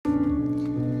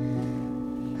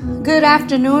Good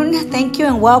afternoon. Thank you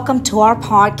and welcome to our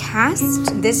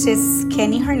podcast. This is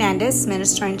Kenny Hernandez,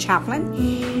 minister and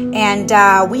chaplain. And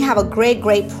we have a great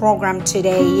program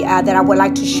today that I would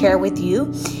like to share with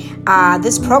you.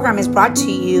 This program is brought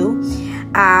to you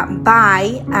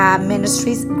by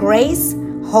Ministries Grace,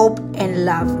 Hope, and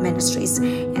Love Ministries.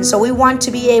 And so we want to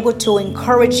be able to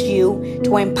encourage you,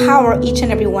 to empower each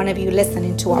and every one of you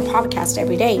listening to our podcast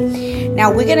every day.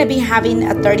 Now, we're going to be having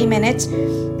a 30-minute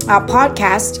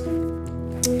podcast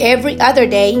every other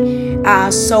day.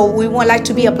 So we would like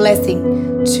to be a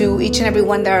blessing to each and every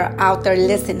one that are out there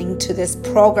listening to this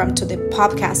program, to the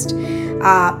podcast.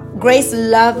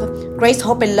 Grace,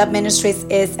 Hope, and Love Ministries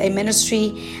is a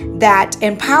ministry that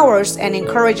empowers and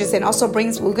encourages and also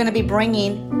we're going to be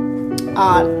bringing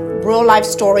real life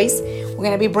stories. We're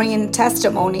going to be bringing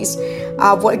testimonies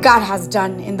of what God has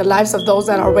done in the lives of those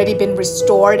that have already been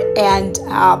restored and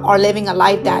are living a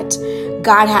life that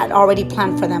God had already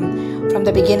planned for them from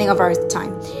the beginning of earth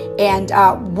time. And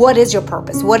what is your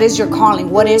purpose? What is your calling?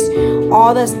 What is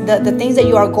all the things that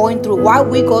you are going through? Why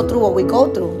we go through what we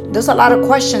go through? There's a lot of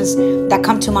questions that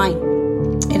come to mind.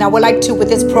 And I would like to, with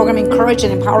this program, encourage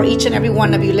and empower each and every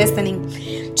one of you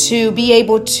listening to be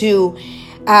able to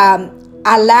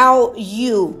allow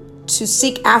you to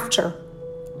seek after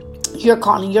your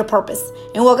calling, your purpose,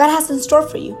 and what God has in store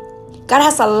for you. God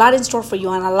has a lot in store for you,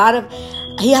 and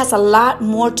He has a lot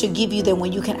more to give you than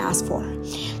what you can ask for.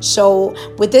 So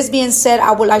with this being said,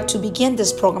 I would like to begin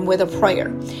this program with a prayer.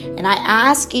 And I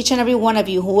ask each and every one of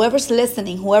you, whoever's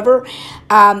listening, whoever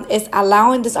is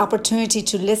allowing this opportunity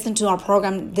to listen to our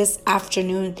program this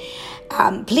afternoon,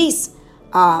 please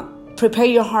prepare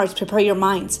your hearts, prepare your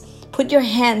minds. Put your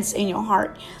hands in your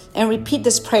heart and repeat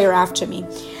this prayer after me.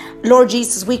 Lord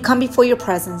Jesus, we come before your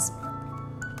presence,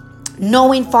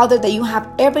 knowing, Father, that you have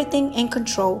everything in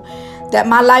control, that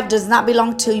my life does not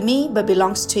belong to me, but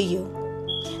belongs to you.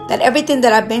 That everything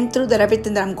that I've been through, that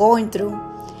everything that I'm going through,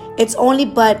 it's only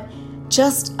but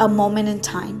just a moment in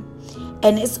time.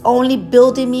 And it's only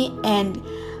building me and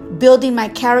building my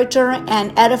character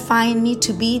and edifying me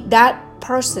to be that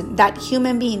person, that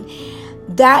human being,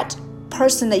 that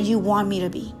person that you want me to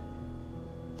be.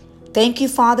 Thank you,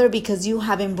 Father, because you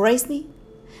have embraced me,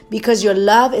 because your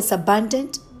love is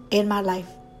abundant in my life.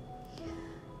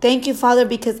 Thank you, Father,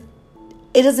 because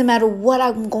it doesn't matter what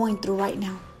I'm going through right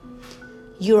now.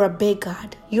 You're a big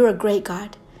God. You're a great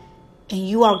God. And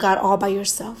you are God all by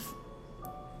yourself.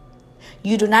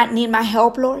 You do not need my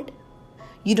help, Lord.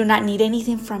 You do not need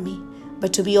anything from me,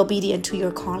 but to be obedient to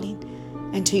your calling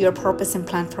and to your purpose and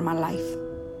plan for my life.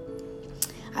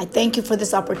 I thank you for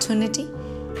this opportunity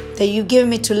that you've given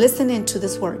me to listen into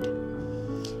this word.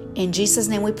 In Jesus'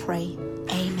 name we pray.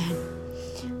 Amen.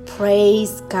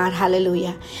 Praise God.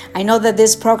 Hallelujah. I know that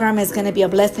this program is going to be a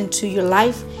blessing to your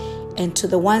life and to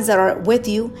the ones that are with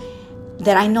you,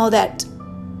 that I know that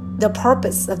the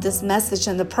purpose of this message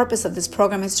and the purpose of this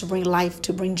program is to bring life,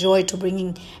 to bring joy, to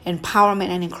bring empowerment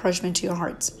and encouragement to your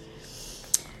hearts.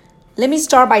 Let me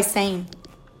start by saying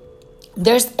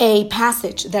there's a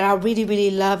passage that I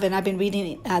really love, and I've been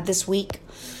reading it this week,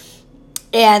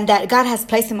 and that God has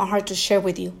placed in my heart to share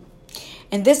with you.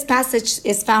 And this passage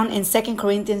is found in 2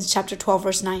 Corinthians chapter 12,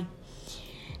 verse 9.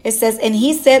 It says, "And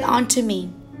he said unto me,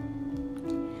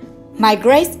 My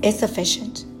grace is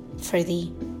sufficient for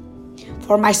thee,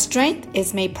 for my strength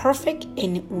is made perfect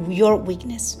in your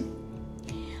weakness.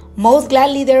 Most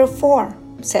gladly, therefore,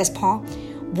 says Paul,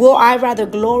 will I rather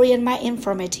glory in my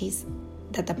infirmities,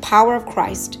 that the power of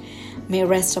Christ may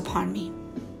rest upon me."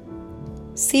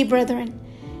 See, brethren,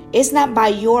 it's not by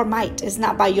your might, it's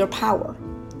not by your power,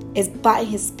 it's by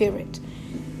his Spirit.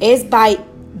 It's by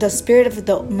the Spirit of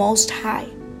the Most High.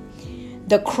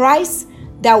 The Christ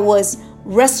that was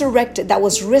resurrected, that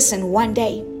was risen one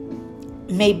day,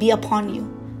 may be upon you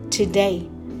today.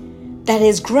 That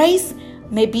his grace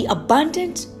may be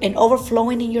abundant and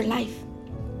overflowing in your life.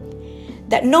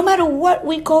 That no matter what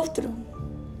we go through,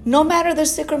 no matter the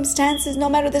circumstances, no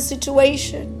matter the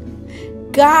situation,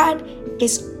 God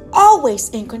is always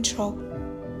in control.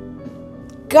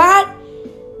 God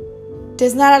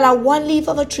does not allow one leaf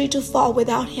of a tree to fall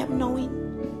without him knowing.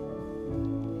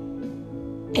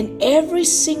 And every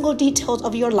single detail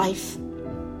of your life,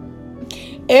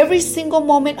 every single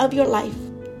moment of your life,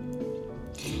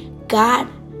 God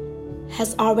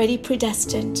has already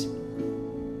predestined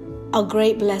a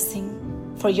great blessing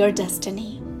for your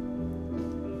destiny.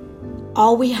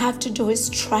 All we have to do is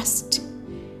trust,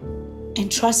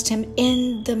 and trust him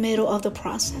in the middle of the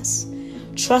process.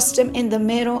 Trust him in the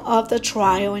middle of the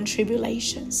trial and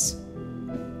tribulations.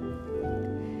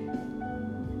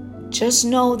 Just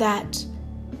know that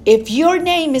If your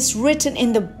name is written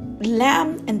in the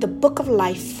Lamb and the book of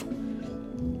life,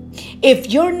 if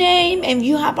your name and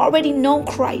you have already known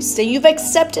Christ and you've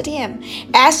accepted him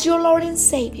as your Lord and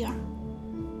Savior,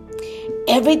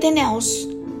 everything else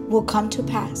will come to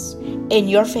pass in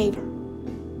your favor.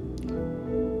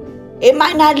 It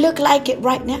might not look like it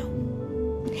right now.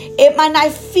 It might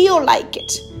not feel like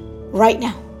it right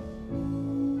now.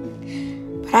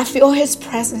 But I feel his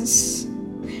presence.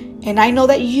 And I know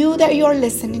that you're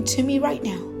listening to me right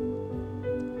now,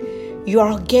 you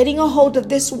are getting a hold of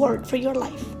this word for your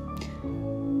life,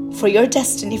 for your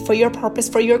destiny, for your purpose,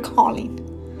 for your calling.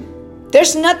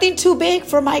 There's nothing too big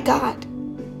for my God.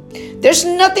 There's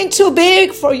nothing too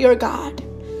big for your God.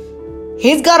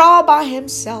 He's got all by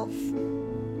himself.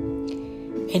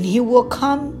 And he will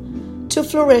come to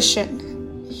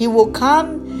fruition. He will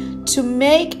come to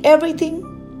make everything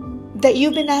that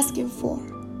you've been asking for.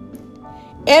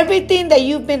 Everything that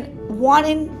you've been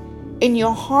wanting in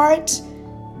your heart,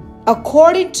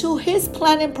 according to his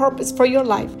plan and purpose for your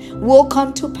life, will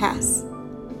come to pass.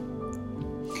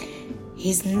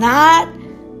 He's not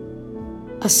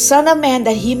a son of man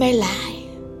that he may lie,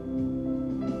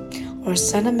 or a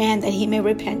son of man that he may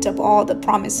repent of all the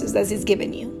promises that he's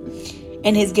given you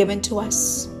and he's given to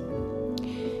us.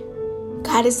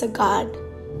 God is a God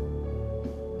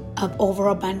of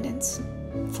overabundance,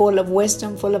 full of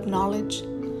wisdom, full of knowledge.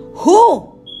 Who,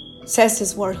 says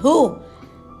his word, who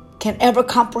can ever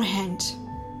comprehend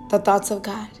the thoughts of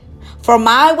God? For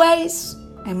my ways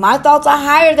and my thoughts are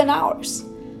higher than ours,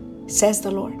 says the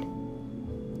Lord.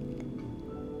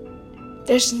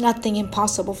 There's nothing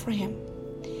impossible for him.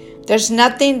 There's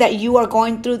nothing that you are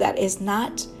going through that he's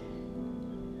not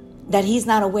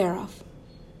aware of,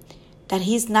 that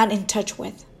he's not in touch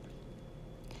with.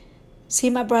 See,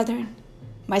 my brother,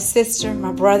 my sister,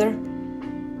 my brother,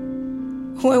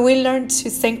 when we learn to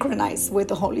synchronize with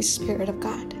the Holy Spirit of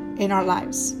God in our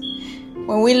lives,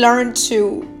 when we learn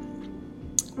to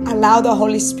allow the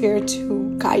Holy Spirit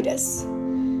to guide us,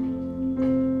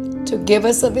 to give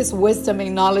us of his wisdom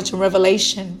and knowledge and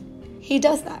revelation, he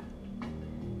does that.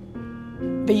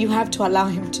 But you have to allow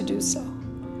him to do so.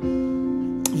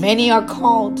 Many are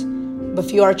called, but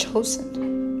few are chosen.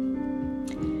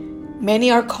 Many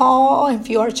are called and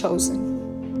few are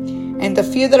chosen. And the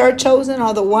few that are chosen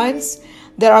are the ones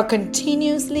that are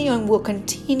continuously and will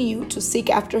continue to seek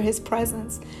after his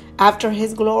presence, after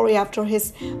his glory, after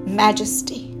his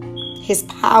majesty, his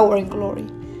power and glory.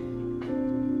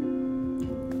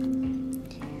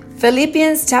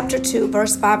 Philippians chapter 2,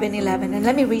 verse 5 and 11. And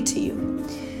let me read to you.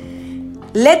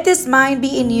 Let this mind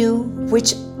be in you,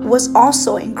 which was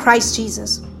also in Christ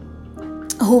Jesus,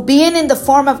 who being in the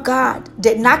form of God,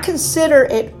 did not consider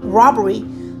it robbery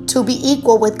to be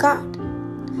equal with God,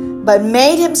 but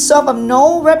made himself of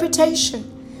no reputation,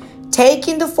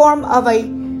 taking the form of a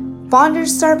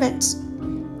bondservant,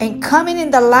 and coming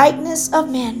in the likeness of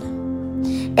men,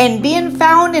 and being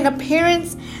found in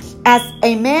appearance as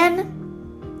a man,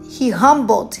 he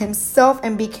humbled himself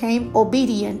and became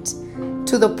obedient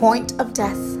to the point of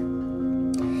death,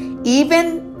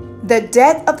 even the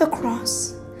death of the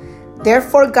cross.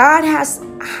 Therefore God has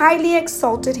highly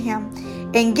exalted him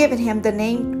and given him the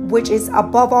name which is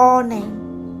above all name,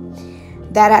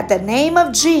 that at the name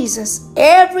of Jesus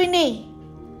every knee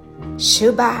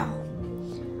should bow,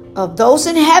 of those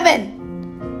in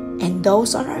heaven and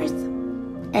those on earth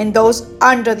and those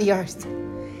under the earth,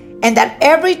 and that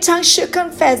every tongue should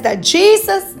confess that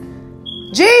Jesus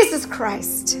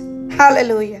Christ,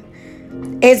 hallelujah,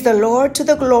 is the Lord, to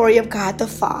the glory of God the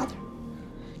Father.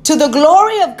 To the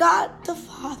glory of God the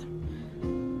Father.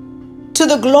 To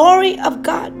the glory of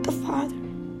God the Father.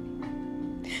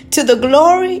 To the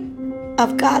glory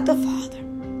of God the Father.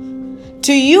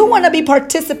 Do you want to be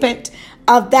participant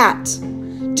of that?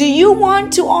 Do you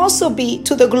want to also be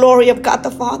to the glory of God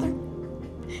the Father?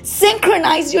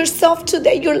 Synchronize yourself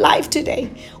today, your life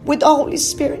today, with the Holy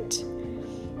Spirit.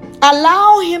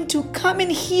 Allow him to come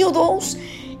and heal those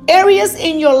areas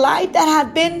in your life that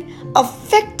have been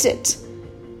affected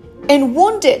and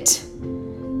wounded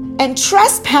and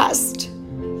trespassed.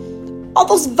 All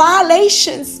those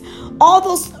violations, all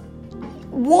those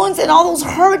wounds and all those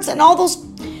hurts and all those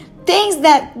things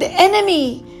that the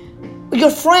enemy,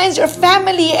 your friends, your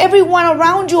family, everyone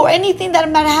around you, or anything that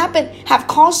might happen, have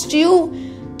caused you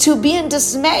to be in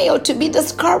dismay or to be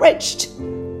discouraged.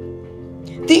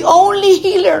 The only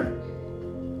healer,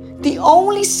 the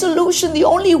only solution, the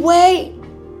only way,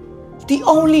 the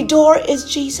only door is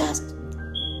Jesus.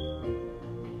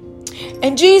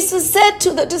 And Jesus said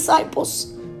to the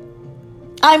disciples,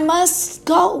 I must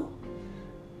go,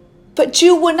 but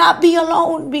you will not be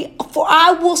alone, for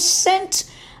I will send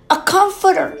a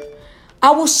comforter.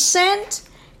 I will send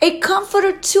a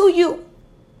comforter to you.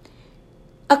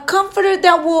 A comforter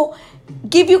that will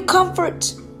give you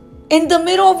comfort in the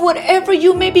middle of whatever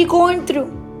you may be going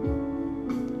through.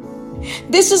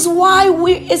 This is why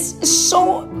it's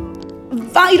so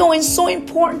vital and so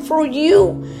important for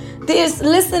you that is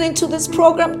listening to this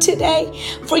program today,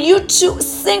 for you to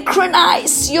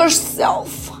synchronize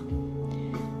yourself,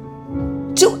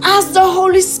 to ask the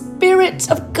Holy Spirit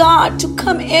of God to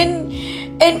come in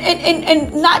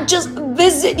and not just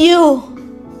visit you,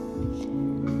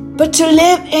 but to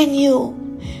live in you,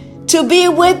 to be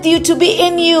with you, to be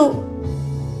in you.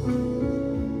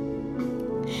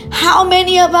 How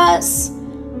many of us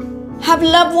have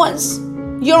loved ones,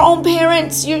 your own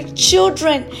parents, your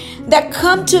children that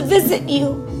come to visit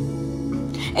you?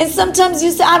 And sometimes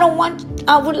you say, I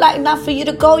would like not for you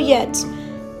to go yet.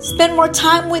 Spend more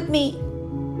time with me.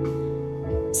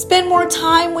 Spend more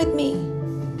time with me.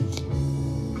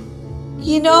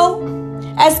 You know,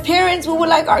 as parents, we would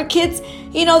like our kids,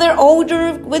 they're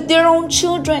older with their own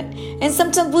children. And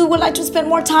sometimes we would like to spend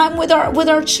more time with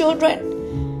our children.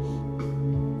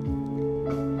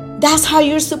 That's how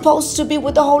you're supposed to be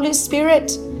with the Holy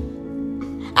Spirit.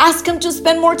 Ask Him to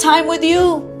spend more time with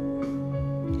you.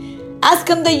 Ask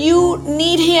Him that you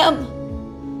need Him.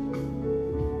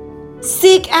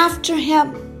 Seek after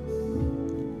Him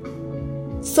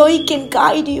so He can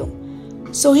guide you,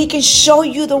 so He can show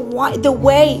you the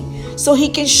way, so He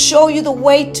can show you the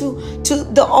way to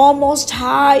the Almost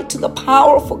High, to the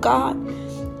powerful God.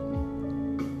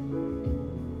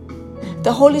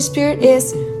 The Holy Spirit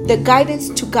is the guidance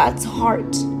to God's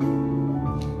heart.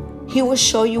 He will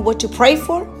show you what to pray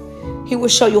for. He will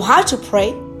show you how to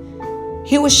pray.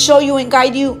 He will show you and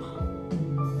guide you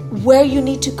where you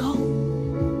need to go.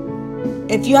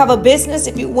 If you have a business,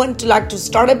 if you want to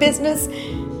start a business,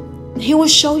 He will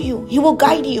show you. He will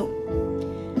guide you.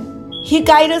 He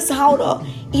guides us how to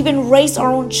even raise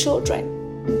our own children.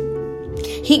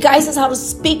 He guides us how to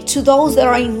speak to those that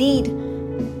are in need,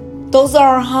 those that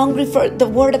are hungry for the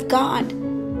Word of God.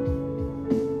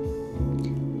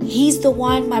 He's the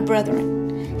one, my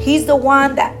brethren. He's the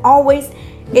one that always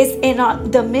is in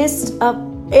the midst of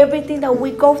everything that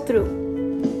we go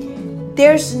through.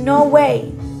 There's no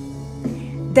way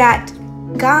that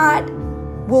God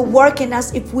will work in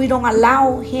us if we don't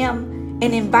allow Him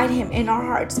and invite Him in our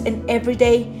hearts in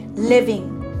everyday living.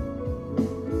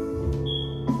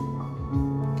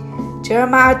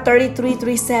 Jeremiah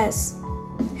 33:3 says,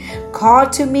 "Call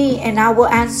to me and I will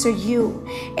answer you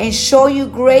and show you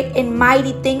great and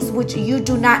mighty things which you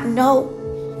do not know."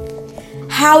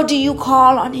 How do you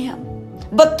call on Him?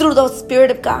 But through the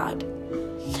Spirit of God.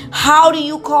 How do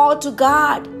you call to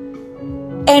God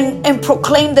and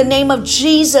proclaim the name of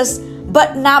Jesus,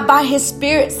 but not by His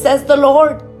Spirit, says the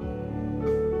Lord?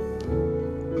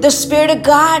 The Spirit of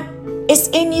God is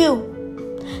in you.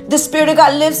 The Spirit of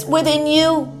God lives within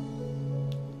you.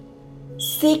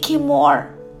 Seek Him more.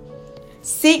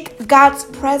 Seek God's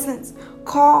presence.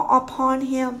 Call upon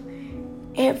Him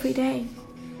every day.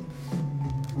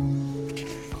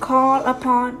 Call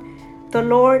upon the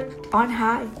Lord on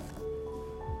high.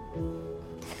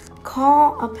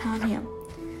 Call upon Him.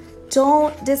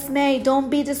 Don't dismay. Don't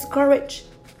be discouraged.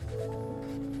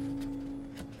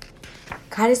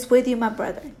 God is with you, my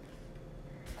brother.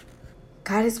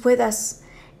 God is with us.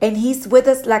 And He's with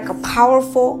us like a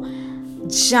powerful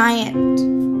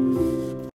giant.